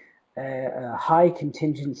than a high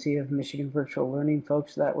contingency of Michigan Virtual Learning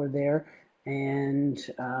folks that were there, and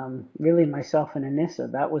really myself and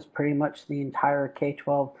Anissa, that was pretty much the entire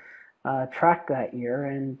K-12 track that year.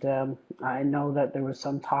 And I know that there was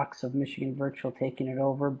some talks of Michigan Virtual taking it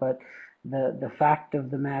over, but the fact of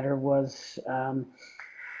the matter was,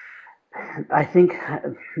 I think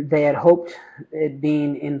they had hoped it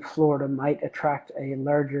being in Florida might attract a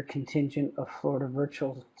larger contingent of Florida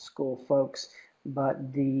virtual school folks,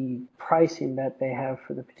 but the pricing that they have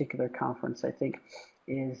for the particular conference, I think,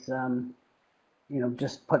 is,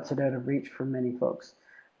 just puts it out of reach for many folks.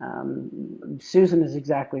 Susan is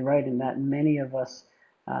exactly right in that many of us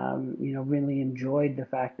really enjoyed the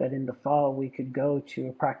fact that in the fall we could go to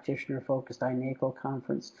a practitioner-focused INACO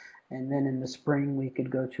conference, and then in the spring we could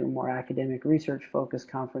go to a more academic research-focused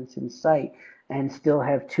conference in site, and still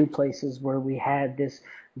have two places where we had this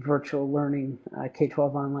virtual learning,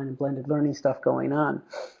 K-12 online and blended learning stuff going on.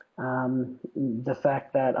 The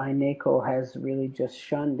fact that INACO has really just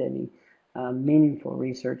shunned any meaningful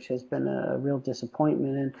research has been a real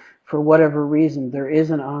disappointment, and for whatever reason there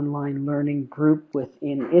is an online learning group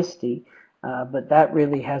within ISTE, but that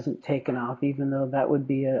really hasn't taken off, even though that would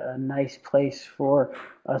be a nice place for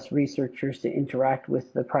us researchers to interact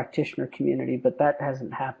with the practitioner community, but that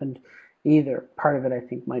hasn't happened either. Part of it, I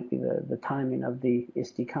think, might be the timing of the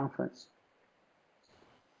ISTE conference.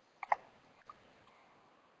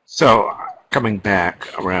 So coming back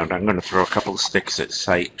around, I'm going to throw a couple of sticks at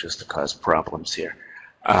site just to cause problems here.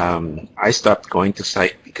 I stopped going to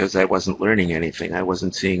site because I wasn't learning anything. I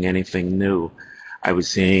wasn't seeing anything new. I was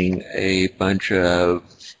seeing a bunch of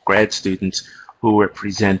grad students who were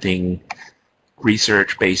presenting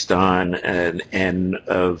research based on an N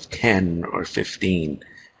of 10 or 15.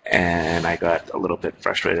 And I got a little bit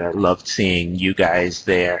frustrated. I loved seeing you guys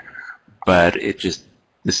there, but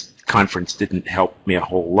this conference didn't help me a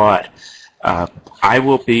whole lot. I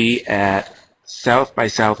will be at South by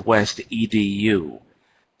Southwest EDU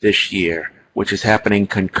this year, which is happening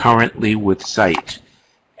concurrently with SITE.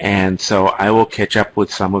 And so I will catch up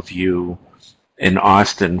with some of you in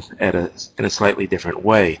Austin in a slightly different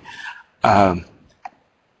way. South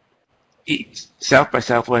by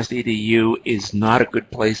Southwest EDU is not a good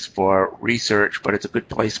place for research, but it's a good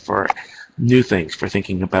place for new things, for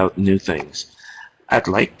thinking about new things. I'd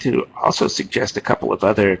like to also suggest a couple of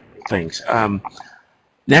other things.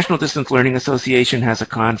 National Distance Learning Association has a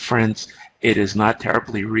conference. It is not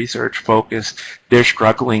terribly research focused. They're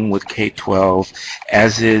struggling with K-12,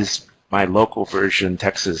 as is my local version,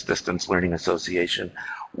 Texas Distance Learning Association.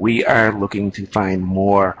 We are looking to find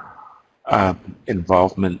more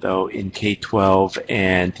involvement, though, in K-12,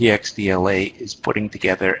 and TXDLA is putting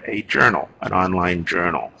together a journal, an online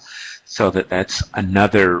journal, so that's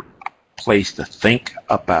another place to think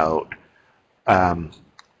about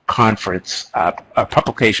conference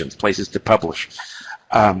publications, places to publish.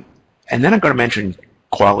 And then I'm going to mention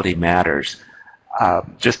Quality Matters,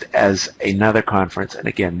 just as another conference. And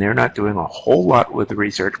again, they're not doing a whole lot with the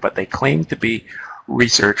research, but they claim to be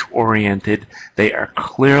research-oriented. They are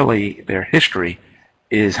clearly, their history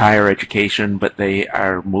is higher education, but they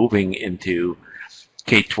are moving into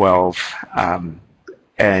K-12.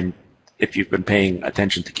 And if you've been paying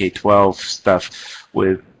attention to K-12 stuff,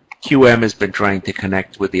 with QM has been trying to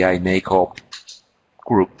connect with the INACO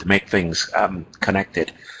group to make things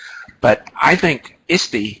connected. But I think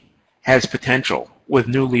ISTE has potential with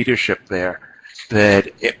new leadership there, that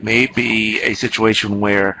it may be a situation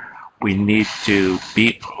where we need to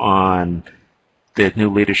beep on the new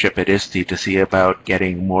leadership at ISTE to see about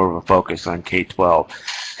getting more of a focus on K-12.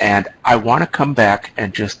 And I want to come back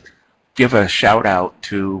and just give a shout out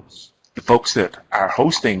to the folks that are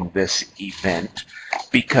hosting this event,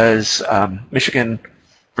 because Michigan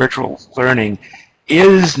Virtual Learning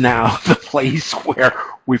is now the place where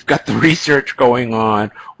we've got the research going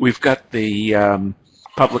on, we've got the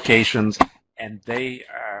publications, and they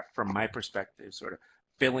are, from my perspective, sort of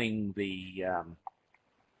filling the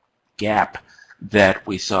gap that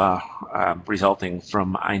we saw resulting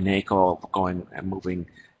from INACO going and moving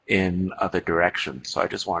in other directions. So I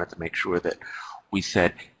just wanted to make sure that we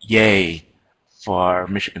said yay for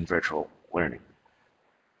Michigan Virtual Learning.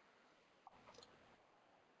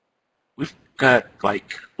 We've got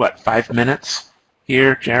like, what, 5 minutes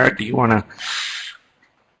here? Jared, do you want to,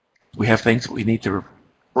 we have things that we need to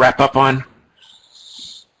wrap up on?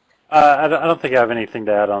 I don't think I have anything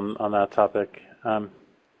to add on that topic.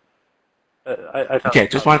 Okay,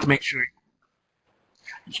 just wanted to make sure,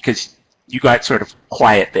 because you got sort of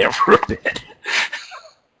quiet there for a bit.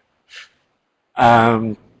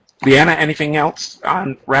 Leanna, anything else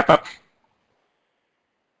on wrap up?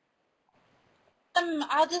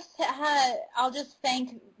 I'll just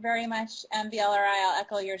thank very much MVLRI. I'll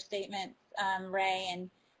echo your statements, Ray, and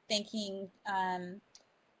thanking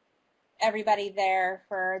everybody there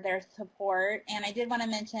for their support. And I did want to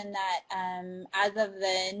mention that as of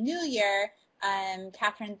the new year,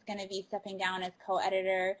 Catherine's going to be stepping down as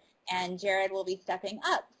co-editor, and Jared will be stepping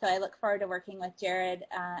up. So I look forward to working with Jared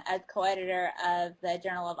as co-editor of the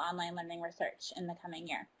Journal of Online Learning Research in the coming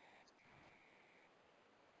year.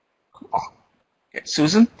 Cool. Okay.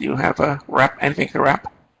 Susan, do you have anything to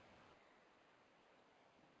wrap?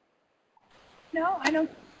 No, I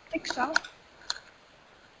don't think so.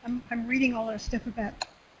 I'm reading all that stuff about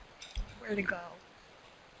where to go.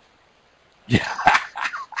 Yeah.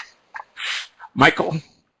 Michael?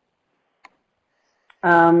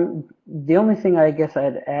 The only thing I guess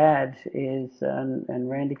I'd add is, and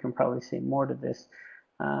Randy can probably say more to this,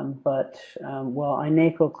 while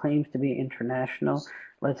INACO claims to be international,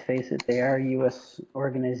 let's face it, they are a U.S.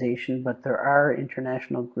 organization, but there are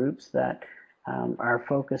international groups that are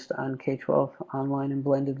focused on K-12 online and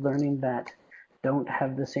blended learning that don't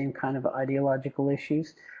have the same kind of ideological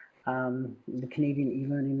issues. The Canadian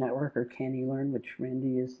e-learning network, or CanElearn, which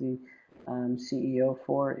Randy is the CEO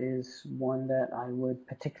for, is one that I would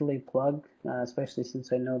particularly plug, especially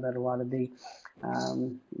since I know that a lot of the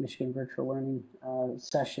Michigan virtual learning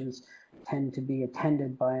sessions tend to be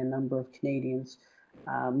attended by a number of Canadians.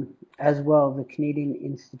 As well, the Canadian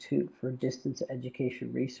Institute for Distance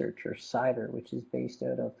Education Research, or CIDR, which is based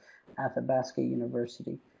out of Athabasca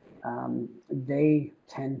University. They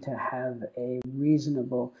tend to have a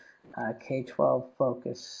reasonable K-12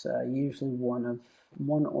 focus, usually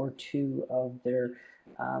one or two of their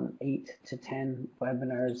 8 to 10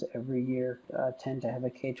 webinars every year tend to have a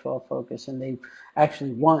K-12 focus, and they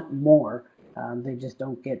actually want more. They just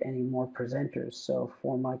don't get any more presenters. So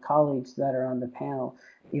for my colleagues that are on the panel,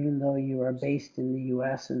 even though you are based in the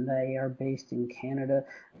US and they are based in Canada,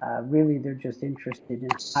 really they're just interested in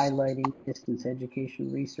highlighting distance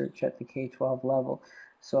education research at the K-12 level.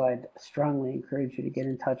 So I'd strongly encourage you to get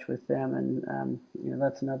in touch with them, and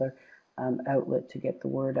that's another outlet to get the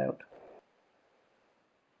word out.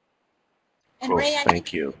 And Cool. Ray, I Thank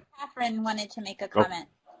think you. Catherine wanted to make a comment.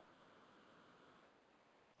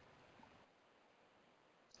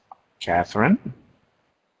 Catherine?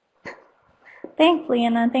 Thanks,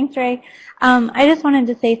 Leanna. Thanks, Ray. I just wanted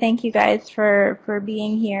to say thank you guys for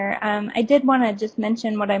being here. I did want to just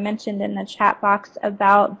mention what I mentioned in the chat box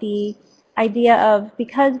about the idea of,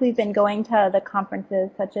 because we've been going to the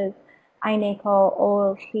conferences such as INACO,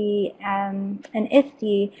 OLC, and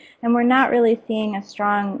ISTE, and we're not really seeing a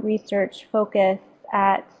strong research focus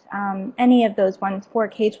at any of those ones for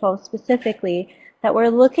K-12 specifically, that we're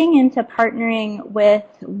looking into partnering with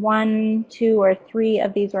 1, 2, or 3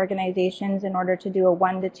 of these organizations in order to do a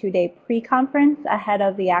 1 to 2 day pre-conference ahead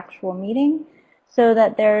of the actual meeting, so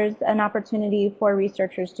that there's an opportunity for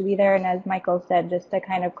researchers to be there, and as Michael said, just to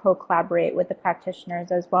kind of co-collaborate with the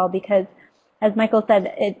practitioners as well, because as Michael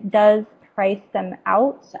said, it does price them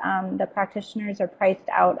out. The practitioners are priced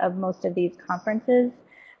out of most of these conferences.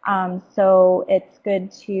 So it's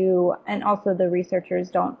good to, and also the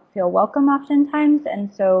researchers don't feel welcome oftentimes,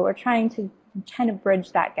 and so we're trying to kind of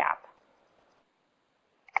bridge that gap.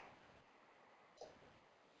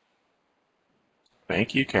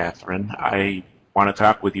 Thank you, Catherine. I want to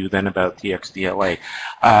talk with you then about TXDLA.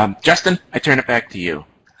 Justin, I turn it back to you.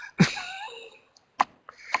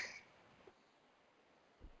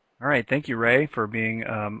 All right, thank you, Ray, for being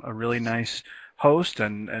a really nice host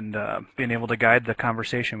and being able to guide the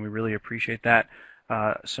conversation. We really appreciate that.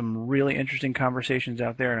 Some really interesting conversations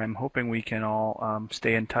out there, and I'm hoping we can all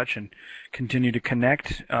stay in touch and continue to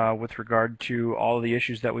connect with regard to all of the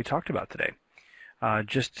issues that we talked about today.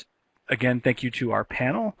 Just again, thank you to our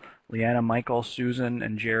panel, Leanna, Michael, Susan,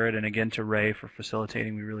 and Jared, and again to Ray for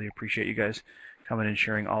facilitating. We really appreciate you guys coming and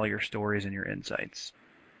sharing all your stories and your insights.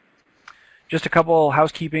 Just a couple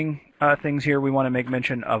housekeeping things here. We want to make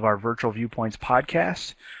mention of our Virtual Viewpoints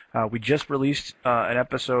podcast. We just released an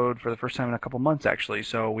episode for the first time in a couple months, actually.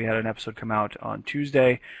 So we had an episode come out on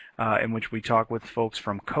Tuesday in which we talk with folks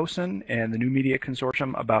from COSN and the New Media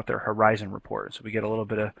Consortium about their Horizon report. So we get a little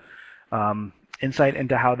bit of insight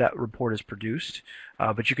into how that report is produced.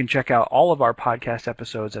 But you can check out all of our podcast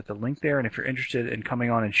episodes at the link there. And if you're interested in coming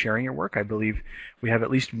on and sharing your work, I believe we have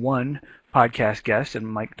at least one podcast guest,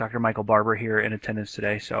 and Dr. Michael Barbour here in attendance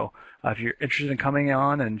today. So if you're interested in coming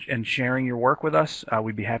on and sharing your work with us,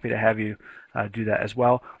 we'd be happy to have you do that as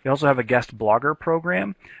well. We also have a guest blogger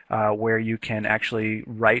program where you can actually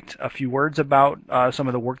write a few words about some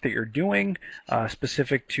of the work that you're doing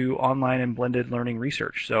specific to online and blended learning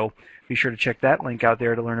research. So be sure to check that link out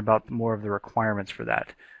there to learn about more of the requirements for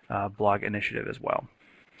that blog initiative as well.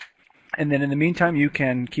 And then in the meantime, you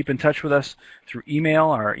can keep in touch with us through email.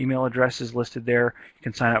 Our email address is listed there. You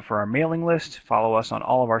can sign up for our mailing list, follow us on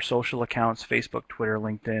all of our social accounts, Facebook, Twitter,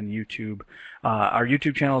 LinkedIn, YouTube. Our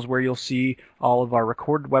YouTube channel is where you'll see all of our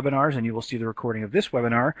recorded webinars, and you will see the recording of this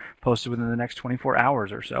webinar posted within the next 24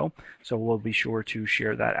 hours or so. So we'll be sure to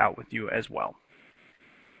share that out with you as well.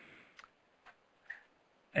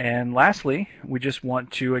 And lastly, we just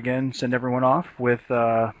want to, again, send everyone off with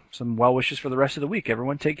some well wishes for the rest of the week.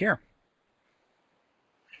 Everyone take care.